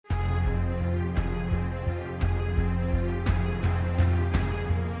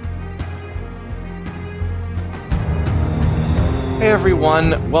Hey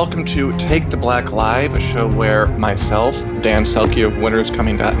everyone, welcome to Take the Black Live, a show where myself, Dan Selke of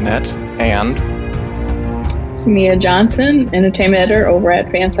winterscoming.net, and Samia Johnson, entertainment editor over at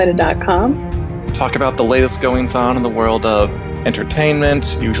fansided.com, talk about the latest goings on in the world of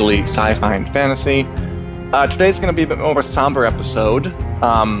entertainment, usually sci-fi and fantasy. Today's going to be a bit more of a somber episode.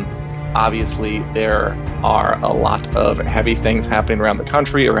 Obviously, there are a lot of heavy things happening around the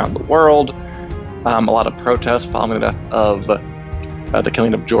country, around the world. A lot of protests following the death of the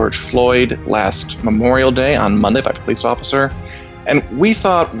killing of George Floyd last Memorial Day on Monday by a police officer. And we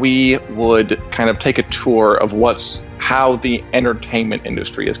thought we would kind of take a tour of how the entertainment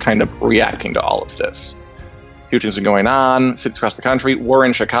industry is kind of reacting to all of this. Huge things are going on, cities across the country. We're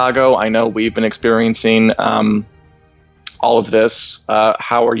in Chicago. I know we've been experiencing all of this.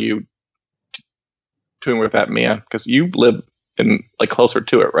 How are you doing with that, Mia? Because you live in closer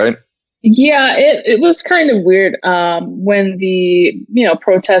to it, right? Yeah, it was kind of weird when the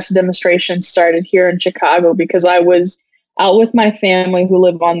protest demonstrations started here in Chicago, because I was out with my family who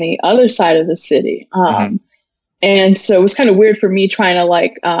live on the other side of the city, and so it was kind of weird for me trying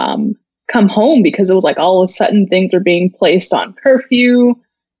to come home, because it was all of a sudden things are being placed on curfew,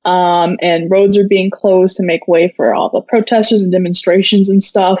 and roads are being closed to make way for all the protesters and demonstrations and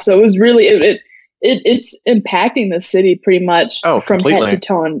stuff. So it was really it's impacting the city pretty much from completely. head to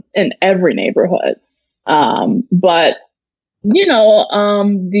toe in every neighborhood. But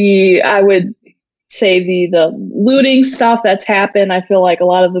I would say the looting stuff that's happened, I feel like a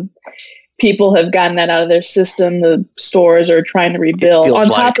lot of the people have gotten that out of their system. The stores are trying to rebuild.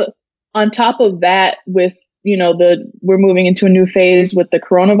 On top of that, with we're moving into a new phase with the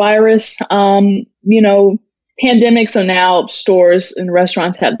coronavirus, pandemic. So now stores and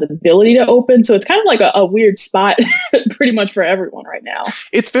restaurants have the ability to open. So it's kind of like a weird spot pretty much for everyone right now.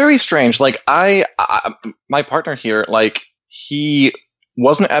 It's very strange. My partner here, he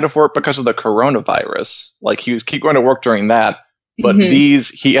wasn't out of work because of the coronavirus. He was keep going to work during that, but he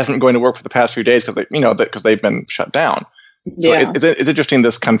hasn't been going to work for the past few days because they've been shut down. So it's interesting,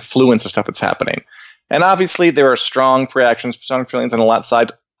 this confluence of stuff that's happening. And obviously there are strong reactions, strong feelings on a lot of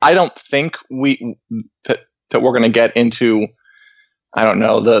sides. I don't think that we're going to get into, I don't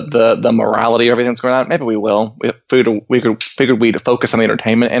know, the morality of everything that's going on. Maybe we will. We figured we'd focus on the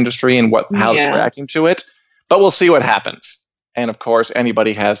entertainment industry and how it's reacting to it. But we'll see what happens. And of course,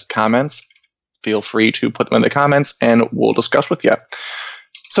 anybody has comments, feel free to put them in the comments and we'll discuss with you.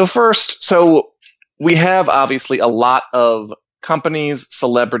 So first, we have obviously a lot of companies,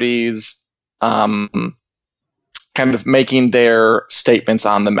 celebrities, kind of making their statements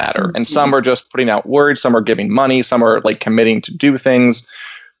on the matter. And some are just putting out words, some are giving money, some are committing to do things.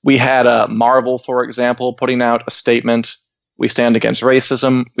 We had Marvel, for example, putting out a statement. We stand against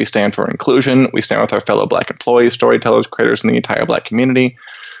racism. We stand for inclusion. We stand with our fellow Black employees, storytellers, creators, and the entire Black community.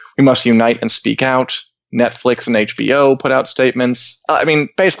 We must unite and speak out. Netflix and HBO put out statements.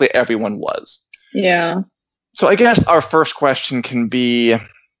 Basically everyone was. Yeah. So I guess our first question can be,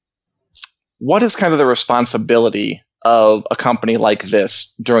 what is kind of the responsibility of a company like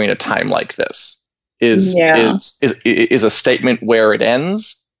this during a time like this? Is a statement where it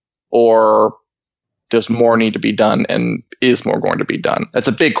ends, or does more need to be done, and is more going to be done? That's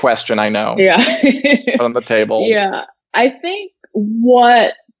a big question, I know. Yeah. Put on the table. Yeah. I think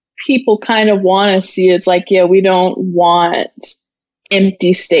what people kind of want to see, it's we don't want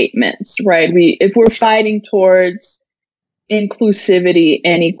empty statements, right? If we're fighting towards inclusivity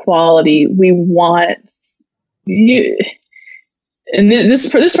and equality, we want you. And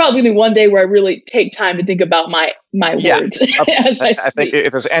this is probably the one day where I really take time to think about my words as I think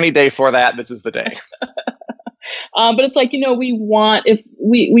if there's any day for that, this is the day. But it's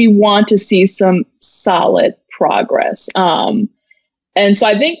we want to see some solid progress. And so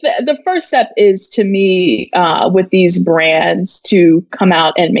I think that the first step is, to me, with these brands, to come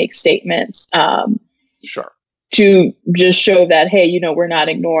out and make statements. Sure. To just show that, hey, we're not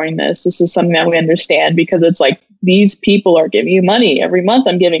ignoring this. This is something that we understand, because it's these people are giving you money every month.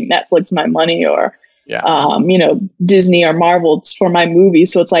 I'm giving Netflix my money, or, Disney or Marvel for my movie.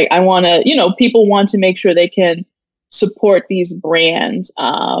 So it's I want to, people want to make sure they can support these brands,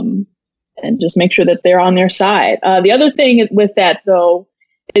 and just make sure that they're on their side. The other thing with that, though,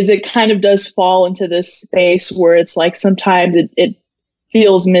 is it kind of does fall into this space where it's sometimes it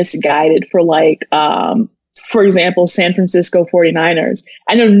feels misguided for example, San Francisco 49ers.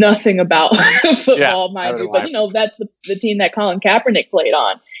 I know nothing about football, mind you, but that's the team that Colin Kaepernick played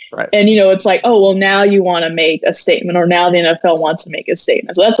on. Right. And it's oh, well, now you want to make a statement, or now the NFL wants to make a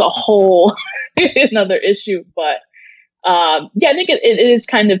statement. So that's a whole another issue. But I think it is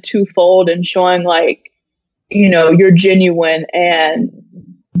kind of twofold, in showing you're genuine and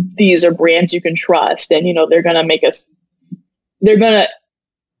these are brands you can trust, and they're going to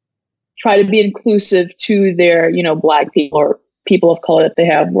try to be inclusive to their Black people or people of color that they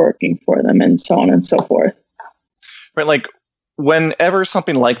have working for them, and so on and so forth. Right, like whenever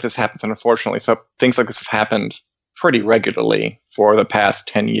something like this happens, and unfortunately things like this have happened pretty regularly for the past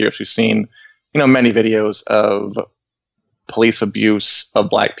 10 years. We've seen many videos of police abuse of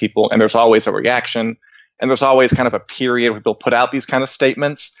Black people, and there's always a reaction, and there's always kind of a period where people put out these kind of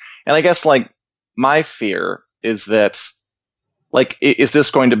statements. And I guess like my fear is that, like, is this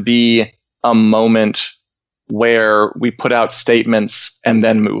going to be a moment where we put out statements and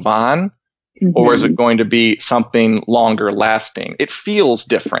then move on? Mm-hmm. Or is it going to be something longer lasting? It feels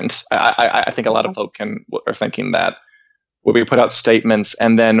different. I think a lot of folk are thinking that, where we put out statements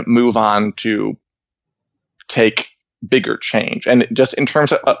and then move on to take bigger change. And just in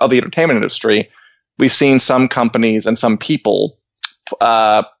terms of the entertainment industry, we've seen some companies and some people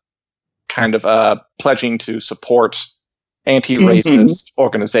pledging to support anti-racist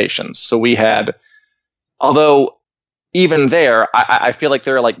organizations. So we had, although even there, I feel like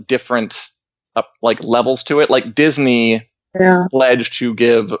there are like different like levels to it. Like Disney pledged to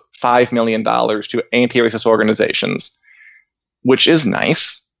give $5 million to anti-racist organizations, which is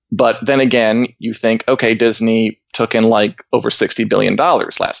nice. But then again, you think, okay, Disney took in like over $60 billion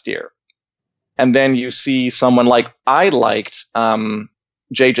last year. And then you see someone like, I liked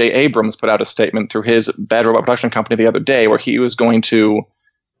J.J. Abrams put out a statement through his Bad Robot production company the other day where he was going to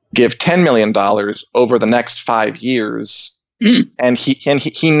give $10 million over the next 5 years. And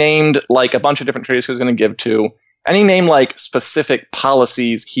he named like a bunch of different charities he was going to give to. And he named like specific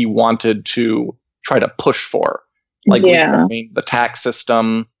policies he wanted to try to push for. Like the tax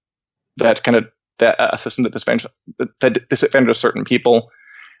system, a system that disadvantages certain people.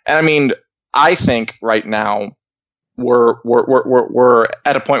 And I mean, I think right now we're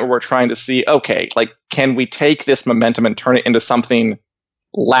at a point where we're trying to see, okay, like, can we take this momentum and turn it into something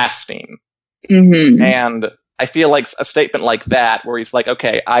lasting? Mm-hmm. And I feel like a statement like that, where he's like,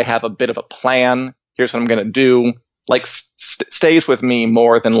 okay, I have a bit of a plan. Here's what I'm going to do. Like stays with me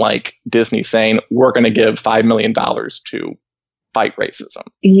more than like Disney saying, we're going to give $5 million to fight racism.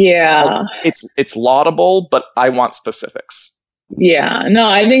 Yeah. Like, it's laudable, but I want specifics. Yeah, no,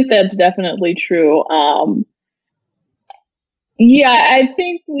 I think that's definitely true. Yeah, I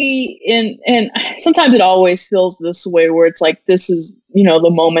think and sometimes it always feels this way where it's like, this is, the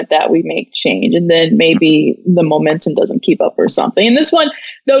moment that we make change, and then maybe the momentum doesn't keep up or something. And this one,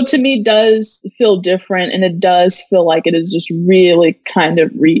 though, to me does feel different, and it does feel like it has just really kind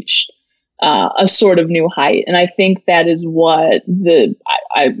of reached a sort of new height. And I think that is what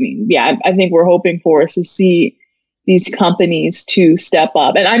I think we're hoping for, is to see these companies to step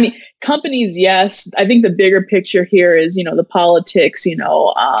up. And I mean, companies, yes, I think the bigger picture here is, the politics,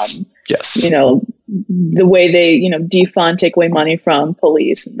 yes, the way they, defund, take away money from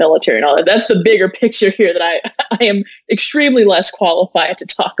police and military and all that. That's the bigger picture here that I am extremely less qualified to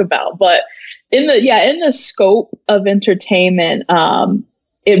talk about. But in the scope of entertainment,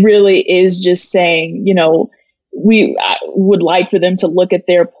 it really is just saying, we would like for them to look at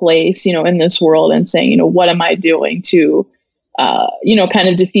their place, in this world, and saying, what am I doing to, kind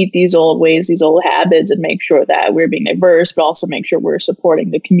of defeat these old ways, these old habits, and make sure that we're being diverse, but also make sure we're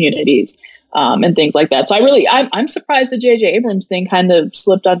supporting the communities, and things like that. So I'm surprised the J.J. Abrams thing kind of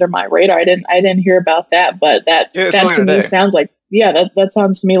slipped under my radar. I didn't hear about that, but that to me sounds like, that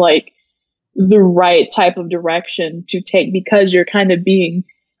sounds to me like the right type of direction to take, because you're kind of being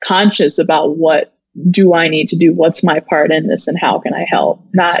conscious about what do I need to do? What's my part in this, and how can I help?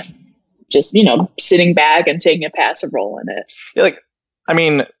 Not just, sitting back and taking a passive role in it. Yeah, like, I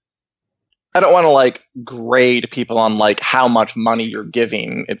mean, I don't want to like grade people on like how much money you're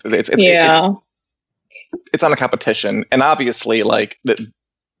giving. It's on a competition, and obviously, like,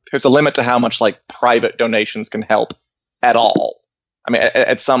 there's a limit to how much like private donations can help at all. I mean,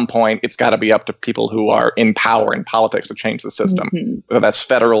 at some point, it's got to be up to people who are in power in politics to change the system, whether that's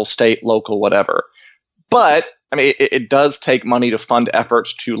federal, state, local, whatever. But I mean, it does take money to fund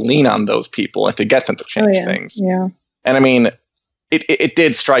efforts to lean on those people and to get them to change things. Yeah. And I mean, it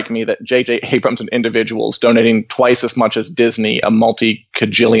did strike me that J.J. Abrams and individuals donating twice as much as Disney, a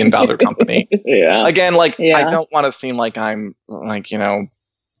multi-cajillion dollar company. Again, like, I don't want to seem like I'm like, pitting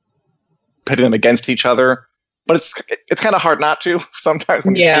them against each other, but it's kind of hard not to sometimes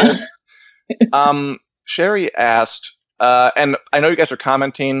when you see it. Sherry asked, and I know you guys are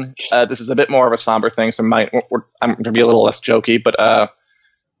commenting. This is a bit more of a somber thing, so I'm going to be a little less jokey, but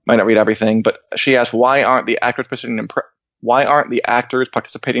might not read everything. But she asked, why aren't the actors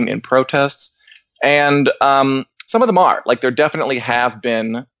participating in protests? And some of them are. Like, there definitely have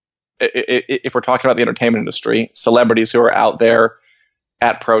been, if we're talking about the entertainment industry, celebrities who are out there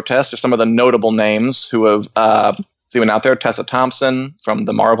at protests. Just some of the notable names who have been out there. Tessa Thompson from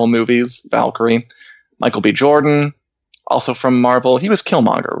the Marvel movies, Valkyrie. Michael B. Jordan, also from Marvel. He was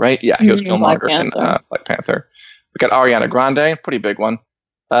Killmonger, right? Yeah, he was Killmonger in Black Panther. We got Ariana Grande, pretty big one.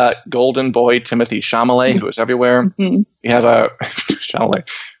 Golden Boy Timothée Chalamet, who is everywhere. Mm-hmm. We have Chalamet.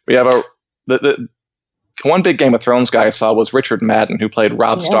 We have the one big Game of Thrones guy I saw was Richard Madden, who played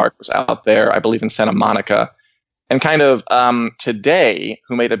Robb Stark, was out there, I believe, in Santa Monica. And kind of today,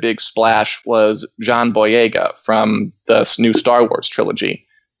 who made a big splash was John Boyega from the new Star Wars trilogy.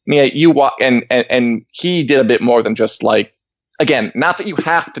 Mia, you walk, and he did a bit more than just like, again, not that you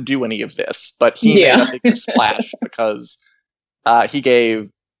have to do any of this, but he made a big splash because he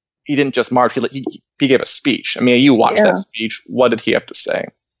didn't just march, he gave a speech. I mean, you watched that speech. What did he have to say?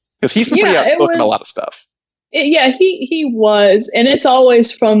 Because he's been pretty outspoken about a lot of stuff. He was, and it's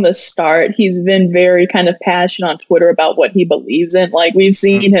always from the start. He's been very kind of passionate on Twitter about what he believes in. Like, we've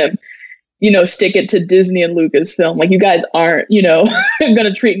seen him, stick it to Disney and Lucasfilm. Like, you guys aren't, going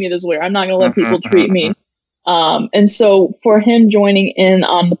to treat me this way. I'm not going to let people treat me. And so for him joining in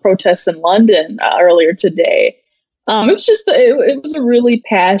on the protests in London earlier today, it was just, it was a really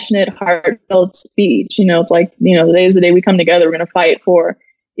passionate, heartfelt speech. It's like, today is the day we come together. We're going to fight for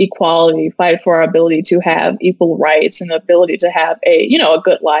equality, fight for our ability to have equal rights and the ability to have a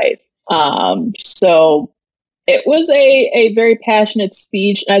good life. So it was a very passionate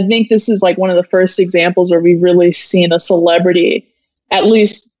speech. And I think this is like one of the first examples where we've really seen a celebrity, at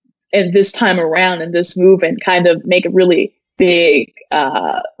least at this time around in this movement, kind of make a really big,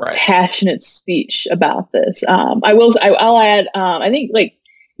 passionate speech about this. I'll add, I think like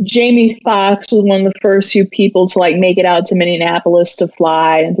Jamie Foxx was one of the first few people to like make it out to Minneapolis to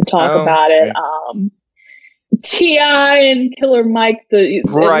fly and to talk about it. T.I. and Killer Mike, the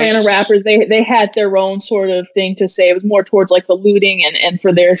Atlanta rappers, they had their own sort of thing to say. It was more towards like the looting and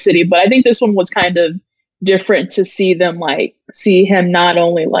for their city. But I think this one was kind of different to see him not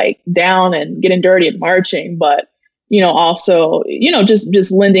only like down and getting dirty and marching, but also,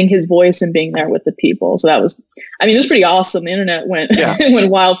 just lending his voice and being there with the people. So it was pretty awesome. The internet went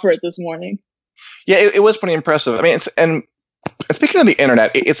wild for it this morning. Yeah, it was pretty impressive. I mean, and speaking of the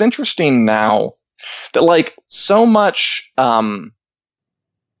internet, it's interesting now that like so much kind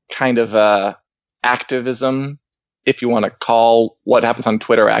of activism, if you want to call what happens on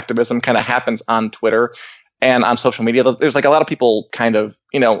Twitter activism, kind of happens on Twitter and on social media. There's like a lot of people kind of,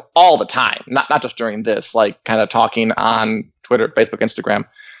 all the time, not just during this, like kind of talking on Twitter, Facebook, Instagram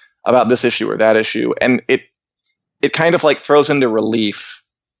about this issue or that issue. And it kind of like throws into relief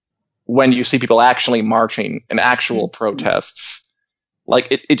when you see people actually marching in actual protests. Like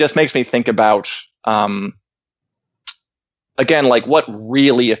it just makes me think about, again, like what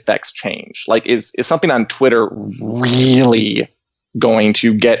really affects change? Like is something on Twitter really going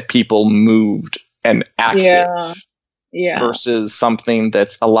to get people moved and active versus something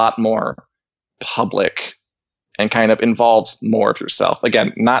that's a lot more public and kind of involves more of yourself?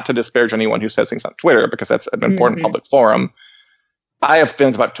 Again, not to disparage anyone who says things on Twitter, because that's an important public forum. I have a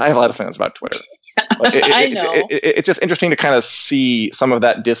lot of feelings about Twitter. I know. It's just interesting to kind of see some of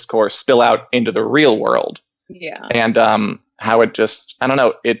that discourse spill out into the real world. Yeah. And how it just, I don't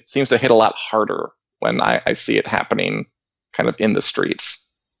know, it seems to hit a lot harder when I see it happening kind of in the streets.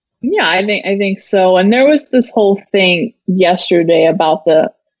 Yeah, I think so. And there was this whole thing yesterday about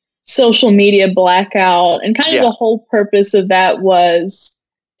the social media blackout, and kind of the whole purpose of that was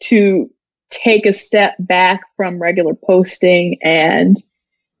to take a step back from regular posting and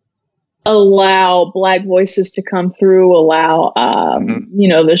allow Black voices to come through, allow,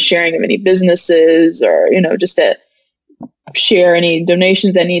 the sharing of any businesses or, just to share any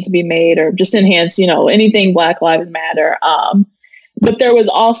donations that need to be made or just enhance, anything Black Lives Matter. But there was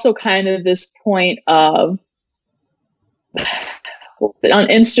also kind of this point of on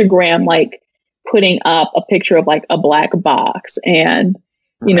Instagram, like putting up a picture of like a black box and,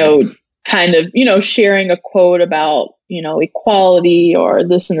 kind of, sharing a quote about, equality or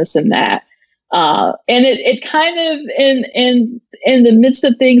this and this and that. And it kind of in the midst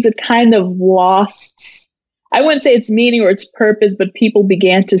of things, it kind of lost, I wouldn't say its meaning or its purpose, but people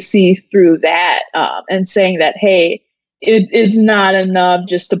began to see through that and saying that, hey, it's not enough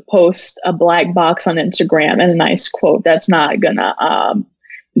just to post a black box on Instagram and a nice quote. That's not gonna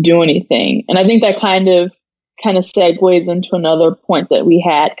do anything. And I think that kind of segues into another point that we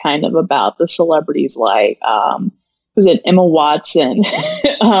had kind of about the celebrities, like was it Emma Watson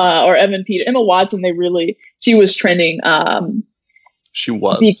or Evan Peters? Emma Watson, she was trending. She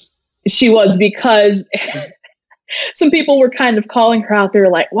was. She was, because some people were kind of calling her out. They were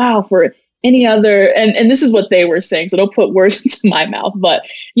like, wow, for any other, and this is what they were saying, so don't put words into my mouth, but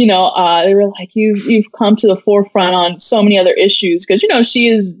they were like, you've come to the forefront on so many other issues, because she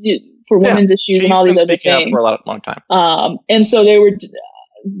is for women's issues and all these other things for a long time. And so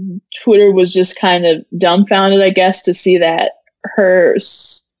Twitter was just kind of dumbfounded, I guess, to see that her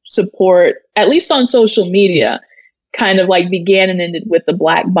support, at least on social media, kind of like began and ended with the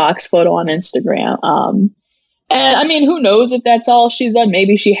black box photo on Instagram. And I mean, who knows if that's all she's done?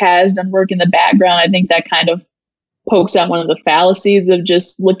 Maybe she has done work in the background. I think that kind of pokes out one of the fallacies of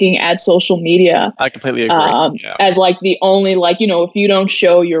just looking at social media. I completely agree. As like the only, if you don't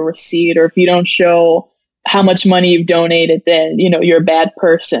show your receipt, or if you don't show how much money you've donated, then, you're a bad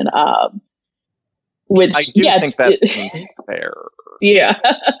person. Which I do think that's fair. Yeah.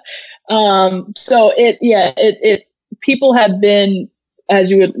 So it people have been, as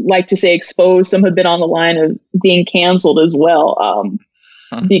you would like to say, exposed. Some have been on the line of being canceled as well,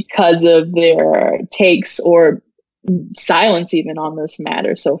 because of their takes or silence even on this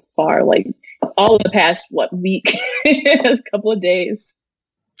matter so far. Like all of the past, week, a couple of days.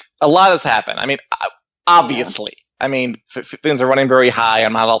 A lot has happened. I mean, obviously. Yeah. I mean, things are running very high.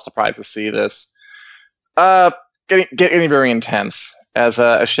 I'm not all surprised to see this. Getting very intense. As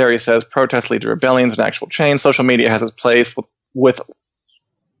Sherry says, protests lead to rebellions and actual change. Social media has its place with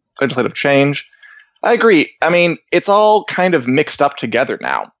legislative change. I agree. I mean, it's all kind of mixed up together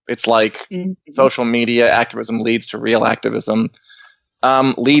now. It's like social media activism leads to real activism,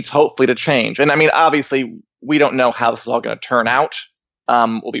 leads hopefully to change. And I mean, obviously, we don't know how this is all going to turn out.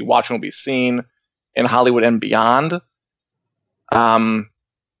 We'll be watching, we'll be seeing in Hollywood and beyond. And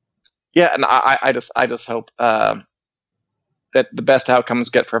I just hope that the best outcomes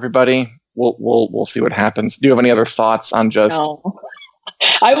get for everybody. We'll see what happens. Do you have any other thoughts on just? No.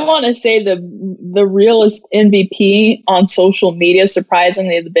 I want to say the realest MVP on social media,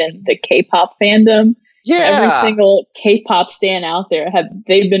 surprisingly, has been the K-pop fandom. Yeah, every single K-pop stan out there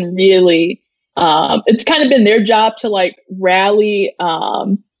they've been really. It's kind of been their job to like rally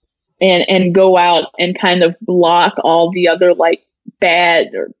and go out and kind of block all the other like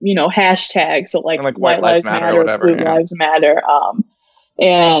bad or hashtags, so like White Lives Matter or whatever, Blue Lives Matter,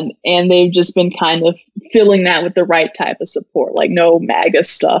 and they've just been kind of filling that with the right type of support, like no MAGA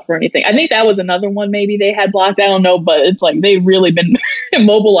stuff or anything. I think that was another one maybe they had blocked, I don't know, but it's like they've really been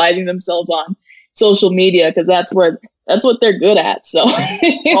mobilizing themselves on social media, because that's what they're good at. So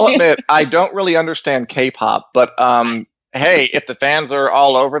I'll admit, I don't really understand K-pop, but hey, if the fans are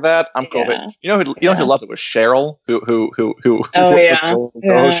all over that, I'm cool with it. You know who loved it was Cheryl, who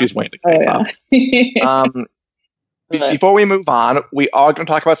she's way into K-pop. Before we move on, we are going to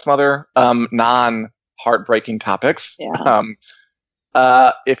talk about some other non-heartbreaking topics. Yeah.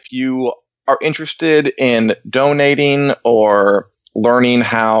 If you are interested in donating or learning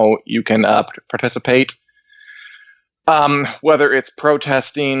how you can participate, whether it's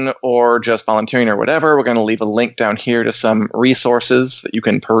protesting or just volunteering or whatever, we're going to leave a link down here to some resources that you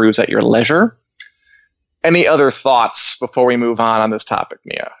can peruse at your leisure. Any other thoughts before we move on this topic,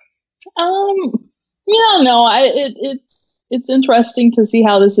 Mia? No, it's interesting to see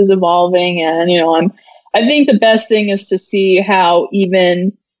how this is evolving, and I think the best thing is to see how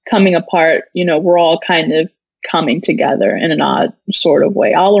even coming apart, we're all kind of coming together in an odd sort of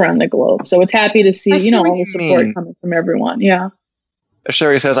way all around the globe. So it's happy to see, all the support coming from everyone. Yeah.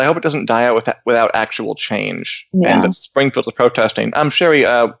 Sherry says, I hope it doesn't die out without actual change. Yeah. And Springfield is protesting. Sherry,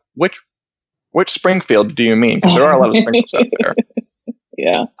 which Springfield do you mean? Because there are a lot of Springfields out there.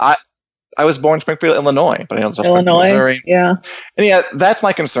 Yeah. I was born in Springfield, Illinois, but I know it's Illinois, Missouri. Yeah. And yeah, that's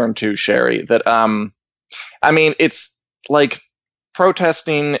my concern too, Sherry, that, I mean, it's like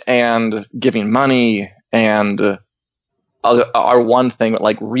protesting and giving money and are one thing, but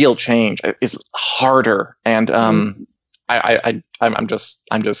like real change is harder. And I'm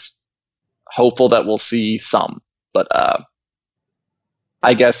just hopeful that we'll see some, but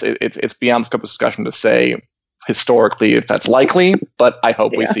I guess it's beyond the scope of discussion to say historically if that's likely, but I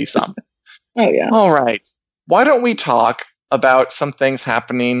hope we see some. Oh yeah. All right. Why don't we talk about some things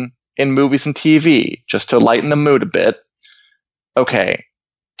happening in movies and TV just to lighten the mood a bit? Okay.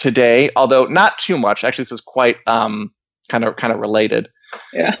 Today, although not too much, actually this is quite kind of related.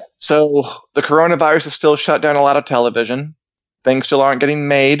 Yeah. So the coronavirus has still shut down a lot of television. Things still aren't getting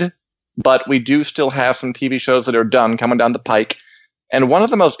made, but we do still have some TV shows that are done coming down the pike. And one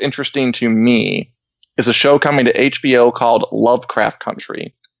of the most interesting to me is a show coming to HBO called Lovecraft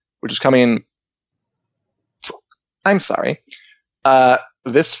Country, which is coming,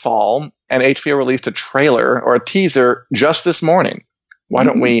 this fall. And HBO released a trailer or a teaser just this morning. Why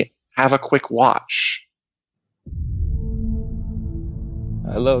don't we have a quick watch.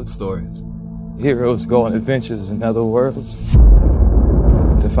 I love stories. Heroes go on adventures in other worlds,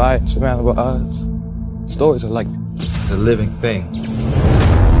 defy insurmountable odds. Stories are like the living thing.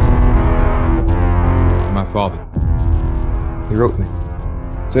 My father, he wrote me.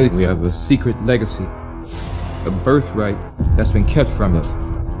 Said we have a secret legacy, a birthright that's been kept from us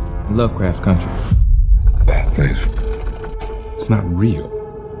in Lovecraft Country. That place, it's not real.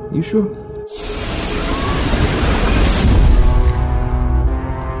 You sure?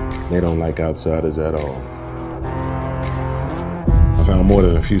 They don't like outsiders at all. I found more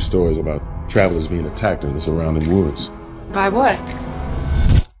than a few stories about travelers being attacked in the surrounding woods. By what?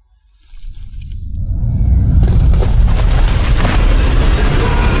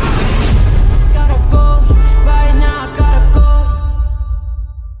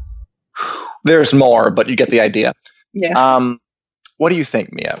 There's more, but you get the idea. Yeah. What do you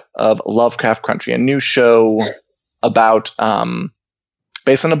think, Mia, of Lovecraft Country, a new show about,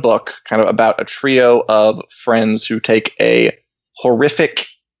 based on a book, kind of about a trio of friends who take a horrific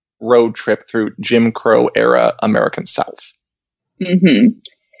road trip through Jim Crow era American South? Mm-hmm.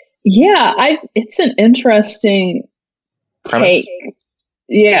 Yeah, it's an interesting premise. take.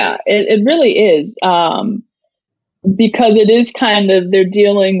 Yeah, it really is. Because it is kind of, they're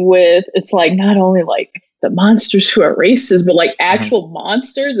dealing with, it's like not only like the monsters who are racist, but like actual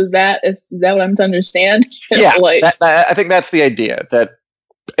monsters. Is that what I'm to understand? Yeah, like, I think that's the idea, that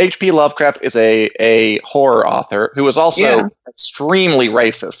H.P. Lovecraft is a horror author who is also extremely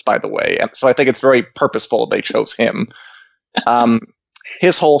racist, by the way. And so I think it's very purposeful they chose him.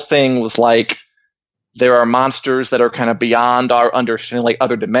 His whole thing was like, there are monsters that are kind of beyond our understanding, like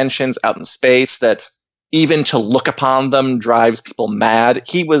other dimensions out in space, that even to look upon them drives people mad.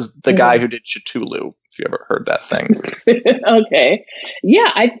 He was the guy who did Cthulhu, if you ever heard that thing. Okay.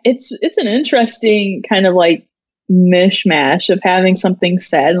 Yeah, it's an interesting kind of like mishmash of having something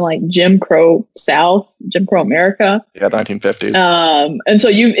set in like Jim Crow South, Jim Crow America. Yeah, 1950s. And so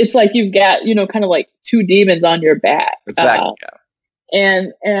it's like you've got, kind of like two demons on your back. Exactly.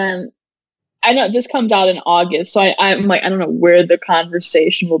 And I know this comes out in August, so I'm like, I don't know where the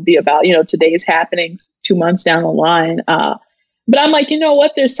conversation will be about, today's happenings 2 months down the line. But I'm like, you know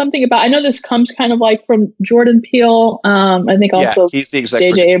what? There's something about, I know this comes kind of like from Jordan Peele. I think also he's the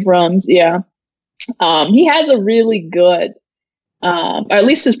executive. J.J. Abrams. Yeah. He has a really good, or at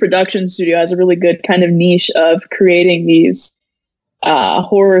least his production studio has a really good kind of niche of creating these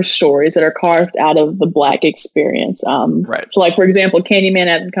horror stories that are carved out of the Black experience. Right. So like, for example, Candyman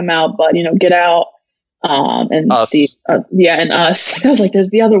hasn't come out, but Get Out, and Us. And Us. I was like, there's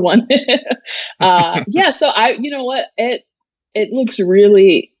the other one. So it looks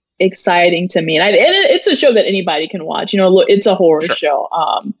really exciting to me. And it's a show that anybody can watch, it's a horror show.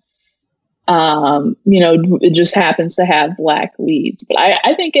 It just happens to have Black leads, but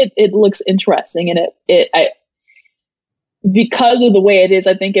I think it looks interesting, and because of the way it is,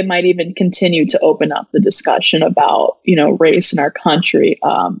 I think it might even continue to open up the discussion about, race in our country,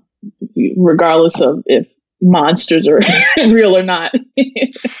 regardless of if monsters are real or not.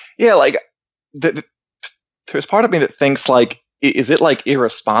 Yeah, like there's part of me that thinks like, is it like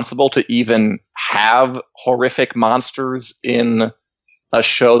irresponsible to even have horrific monsters in a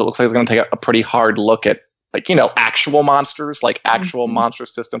show that looks like it's going to take a pretty hard look at, like, actual monsters, like actual monster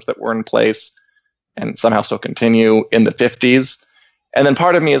systems that were in place and somehow still continue in the 50s. And then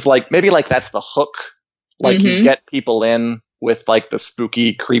part of me is like, maybe like that's the hook. Like you get people in with like the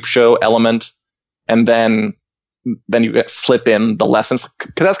spooky creep show element, and then you slip in the lessons.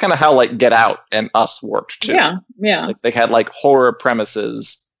 Because that's kind of how like Get Out and Us worked too. Yeah, yeah. Like, they had like horror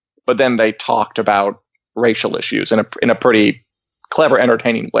premises, but then they talked about racial issues in a pretty clever,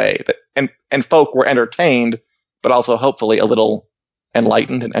 entertaining way. And folk were entertained, but also hopefully a little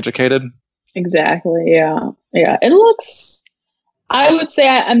enlightened and educated. Exactly. Yeah. Yeah. It looks, I would say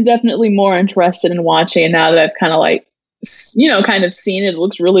I'm definitely more interested in watching it now that I've kind of like, kind of seen it. It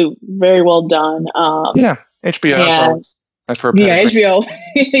looks really very well done. HBO. That's for HBO.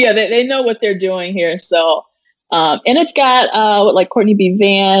 Yeah. They know what they're doing here. So, and it's got, like Courtney B.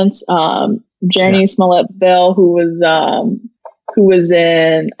 Vance, Jurnee Smollett Bell, who was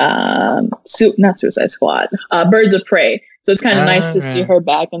in, not Suicide Squad, Birds of Prey. So it's kind of nice to see her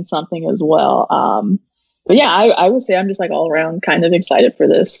back in something as well. But yeah, I would say I'm just like all around kind of excited for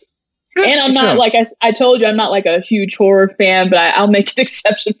this. And I'm not like, I told you, I'm not like a huge horror fan, but I'll make an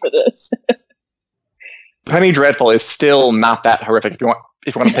exception for this. Penny Dreadful is still not that horrific if you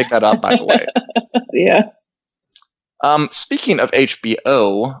want to pick that up, by the way. Yeah. Speaking of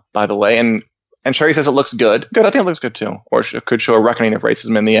HBO, by the way, and And Sherry says it looks good. Good, I think it looks good too. Or it could show a reckoning of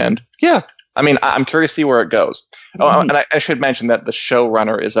racism in the end. Yeah. I mean, I'm curious to see where it goes. Oh, and I should mention that the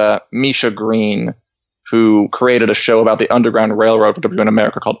showrunner is Misha Green, who created a show about the Underground Railroad for WN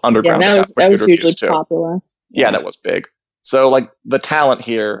America called Underground. Yeah, that was hugely popular. Yeah, that was big. So, like, the talent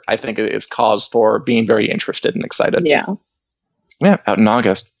here, I think, is cause for being very interested and excited. Yeah. Yeah, out in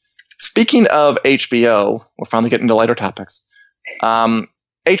August. Speaking of HBO, we're finally getting to lighter topics.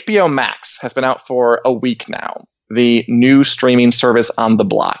 HBO Max has been out for a week now, the new streaming service on the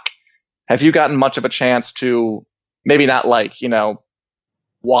block. Have you gotten much of a chance to, maybe not like,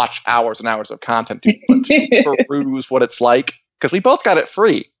 watch hours and hours of content, but to peruse what it's like? Because we both got it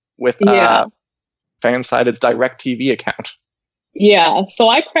free with Fansided's DirecTV account. Yeah, so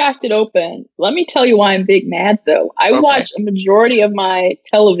I cracked it open. Let me tell you why I'm big mad, though. I watch a majority of my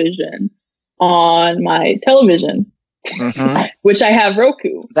television on my television, which I have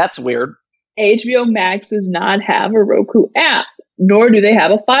Roku. That's weird. HBO Max does not have a Roku app, nor do they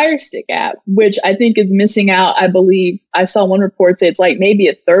have a Fire Stick app, which I think is missing out. I believe I saw one report say it's like maybe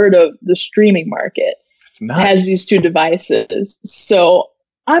a third of the streaming market has these two devices. So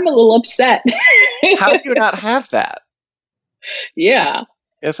I'm a little upset. How do you not have that? Yeah.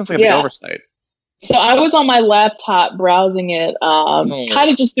 It sounds like a big oversight. So I was on my laptop browsing it, kind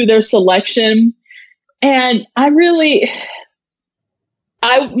of just through their selection. And my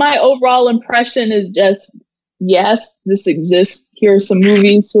overall impression is just, yes, this exists. Here are some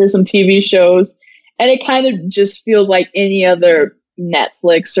movies, here are some TV shows. And it kind of just feels like any other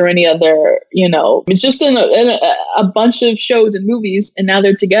Netflix or any other, it's just in a bunch of shows and movies, and now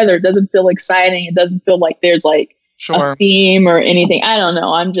they're together. It doesn't feel exciting. It doesn't feel like there's like a theme or anything. I don't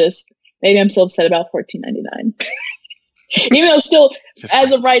know. Maybe I'm so upset about $14.99. Even though still,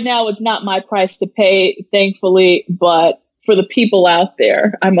 as of right now, it's not my price to pay, thankfully, but for the people out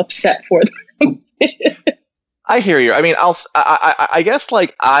there, I'm upset for them. I hear you. I mean, I guess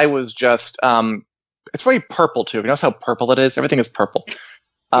like I was just, it's very purple too. You notice how purple it is? Everything is purple.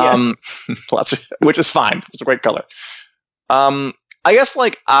 Which is fine. It's a great color. I guess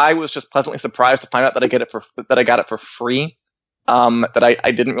like I was just pleasantly surprised to find out that I got it for free. That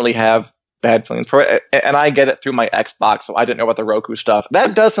I didn't really have bad feelings for it, and I get it through my Xbox, so I didn't know about the Roku stuff.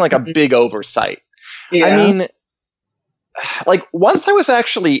 That does seem like a big oversight. Yeah. I mean, like once I was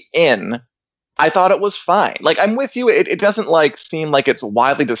actually in, I thought it was fine. Like I'm with you. It doesn't like seem like it's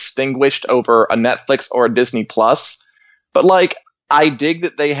widely distinguished over a Netflix or a Disney Plus, but like I dig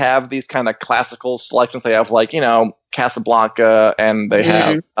that they have these kind of classical selections. They have like Casablanca, and they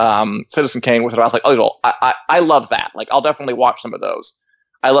have Citizen Kane with it. I was like, oh, I love that. Like I'll definitely watch some of those.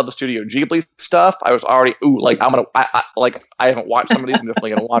 I love the Studio Ghibli stuff. I was already I haven't watched some of these. I'm definitely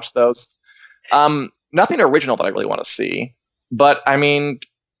gonna watch those. Nothing original that I really want to see, but I mean,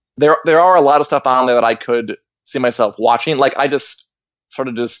 there are a lot of stuff on there that I could see myself watching. Like I just sort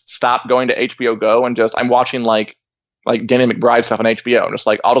of stopped going to HBO Go and I'm watching like Danny McBride stuff on HBO. And just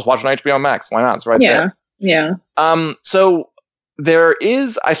like I'll just watch on HBO Max. Why not? It's right there. Yeah. So there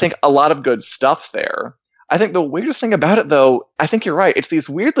is, I think, a lot of good stuff there. I think the weirdest thing about it, though, I think you're right. It's these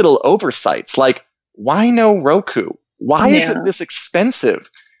weird little oversights. Like, why no Roku? Why is it this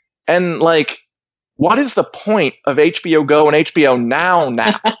expensive? And like, what is the point of HBO Go and HBO Now?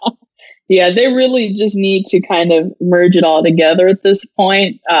 Yeah, they really just need to kind of merge it all together at this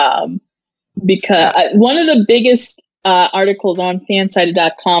point. Because one of the biggest articles on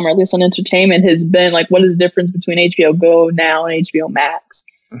fansided.com, or at least on entertainment, has been like, what is the difference between HBO Go Now and HBO Max?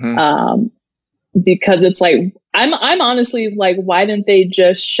 Because it's like, I'm honestly like, why didn't they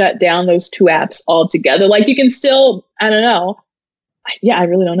just shut down those two apps altogether? Like you can still, I don't know. Yeah, I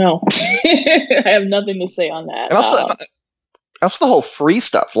really don't know. I have nothing to say on that. And also the whole free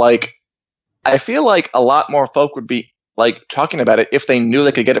stuff. Like, I feel like a lot more folk would be like talking about it if they knew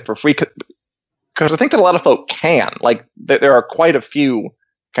they could get it for free. Because I think that a lot of folk can. Like, there are quite a few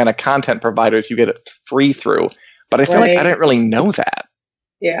kind of content providers you get it free through. But I feel like I didn't really know that.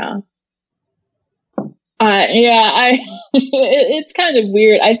 Yeah. It's kind of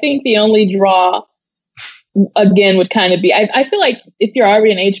weird. I think the only draw, again, would kind of be, I feel like if you're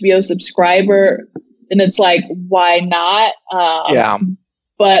already an HBO subscriber, then it's like, why not?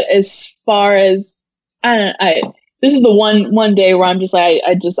 But as far as, this is the one day where I'm just like,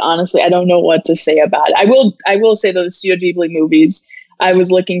 I just honestly, I don't know what to say about it. I will say though, the Studio Ghibli movies, I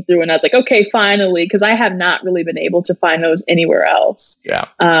was looking through and I was like, okay, finally, because I have not really been able to find those anywhere else. Yeah.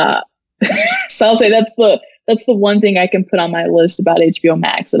 So I'll say that's the one thing I can put on my list about HBO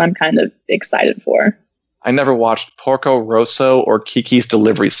Max that I'm kind of excited for. I never watched Porco Rosso or Kiki's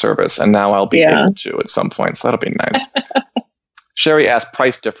Delivery Service, and now I'll be able to at some point, so that'll be nice. Sherry asked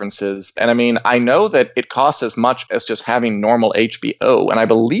price differences, and I mean, I know that it costs as much as just having normal HBO, and I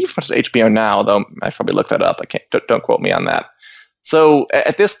believe much as HBO Now, though I should probably look that up. Don't quote me on that. So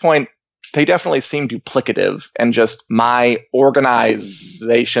at this point, they definitely seem duplicative, and just my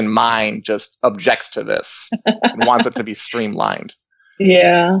organization mind just objects to this and wants it to be streamlined.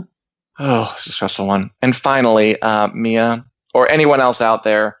 Yeah. Oh, it's a stressful one. And finally, Mia, or anyone else out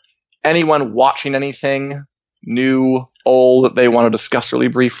there, anyone watching anything new, old, that they want to discuss really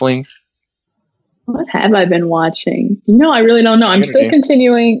briefly? What have I been watching? I really don't know. I'm still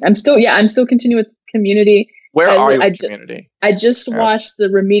continuing. I'm still continuing with Community. Where are you with Community? I just watched the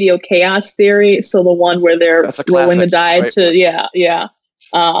Remedial Chaos Theory. So the one where they're rolling the die to, yeah.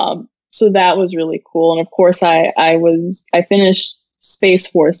 So that was really cool. And of course, I finished Space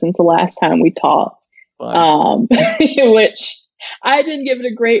Force since the last time we talked, which I didn't give it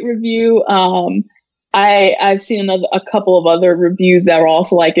a great review. I've seen a couple of other reviews that were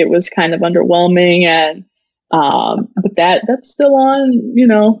also like it was kind of underwhelming, and but that's still on,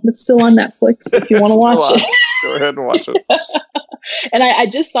 that's still on Netflix if you want to watch it. Go ahead and watch it. And I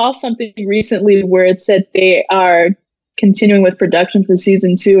just saw something recently where it said they are continuing with production for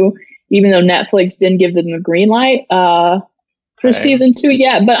season 2, even though Netflix didn't give them the green light for season 2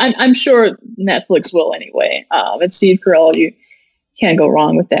 yet. But I'm sure Netflix will anyway. And Steve Carell, you can't go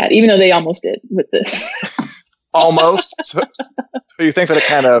wrong with that, even though they almost did with this. Almost? So you think that it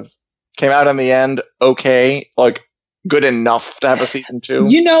kind of came out in the end okay? Like, good enough to have a season 2?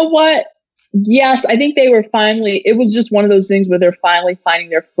 You know what? Yes, I think they were finally, it was just one of those things where they're finally finding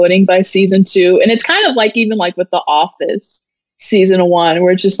their footing by season 2. And it's kind of like even like with The Office season 1,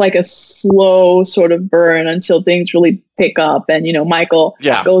 where it's just like a slow sort of burn until things really pick up. And, Michael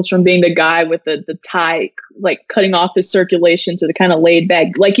goes from being the guy with the tie, like cutting off his circulation, to the kind of laid back,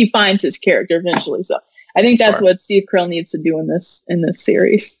 like he finds his character eventually. So I think that's what Steve Carell needs to do in this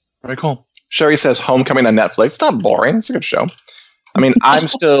series. Very cool. Sherry says Homecoming on Netflix. It's not boring. It's a good show. I mean, I'm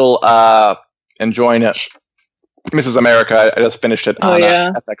still enjoying it. Mrs. America, I just finished it on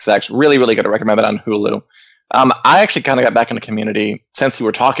FXX. Really, really good. I recommend it on Hulu. I actually kind of got back into Community since you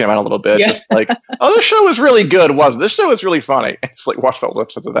were talking about it a little bit. Yeah. Just like, this show is really good. This show is really funny. Just like watched all the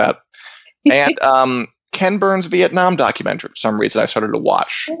episodes of that. And Ken Burns' Vietnam documentary, for some reason, I started to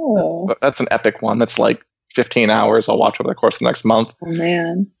watch. Oh. But that's an epic one. That's like 15 hours. I'll watch over the course of the next month. Oh,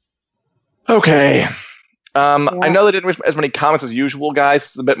 man. Okay. I know they didn't reach as many comments as usual, guys.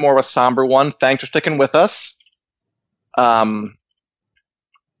 It's a bit more of a somber one. Thanks for sticking with us. And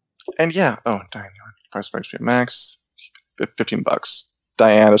yeah. Oh, Diane, price of HBO Max, $15.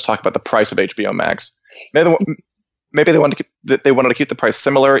 Diane was talking about the price of HBO Max. Maybe they wanted to keep the price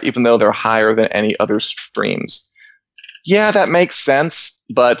similar, even though they're higher than any other streams. Yeah, that makes sense.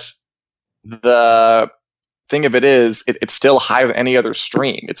 But the thing of it is, it's still higher than any other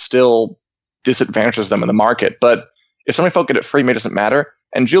stream. It still disadvantages them in the market. But if so many folk get it free, it doesn't matter.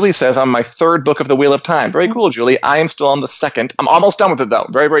 And Julie says, I'm my 3rd book of the Wheel of Time. Very cool, Julie. I am still on the 2nd. I'm almost done with it, though.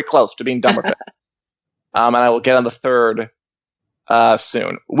 Very, very close to being done with it. And I will get on the 3rd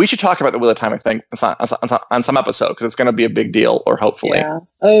soon. We should talk about the Wheel of Time, I think, on some episode, because it's going to be a big deal, or hopefully. Yeah.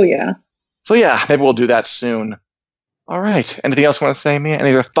 Oh, yeah. So yeah, maybe we'll do that soon. All right. Anything else you want to say, Mia? Any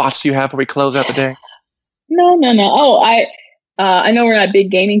other thoughts you have before we close out the day? No. Oh, I know we're not big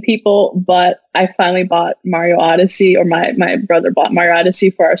gaming people, but I finally bought Mario Odyssey, or my brother bought Mario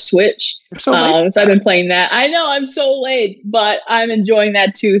Odyssey for our Switch. So I've been playing that. I know I'm so late, but I'm enjoying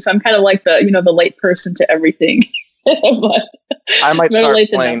that too. So I'm kind of like the late person to everything. But I might start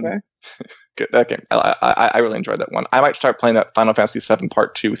playing that game. I really enjoyed that one. I might start playing that Final Fantasy VII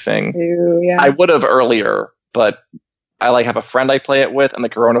Part 2 thing. Ooh, yeah. I would have earlier, but I have a friend I play it with, and the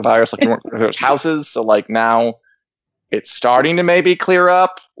coronavirus, there's houses, so now it's starting to maybe clear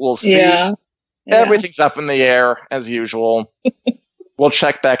up. We'll see. Yeah. Everything's up in the air as usual. We'll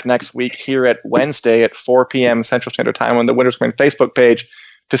check back next week here at Wednesday at 4 p.m. Central Standard Time on the Winter Screen Facebook page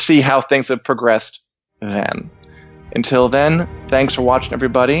to see how things have progressed then. Until then, thanks for watching,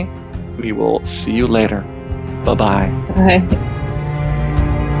 everybody. We will see you later. Bye-bye. Bye.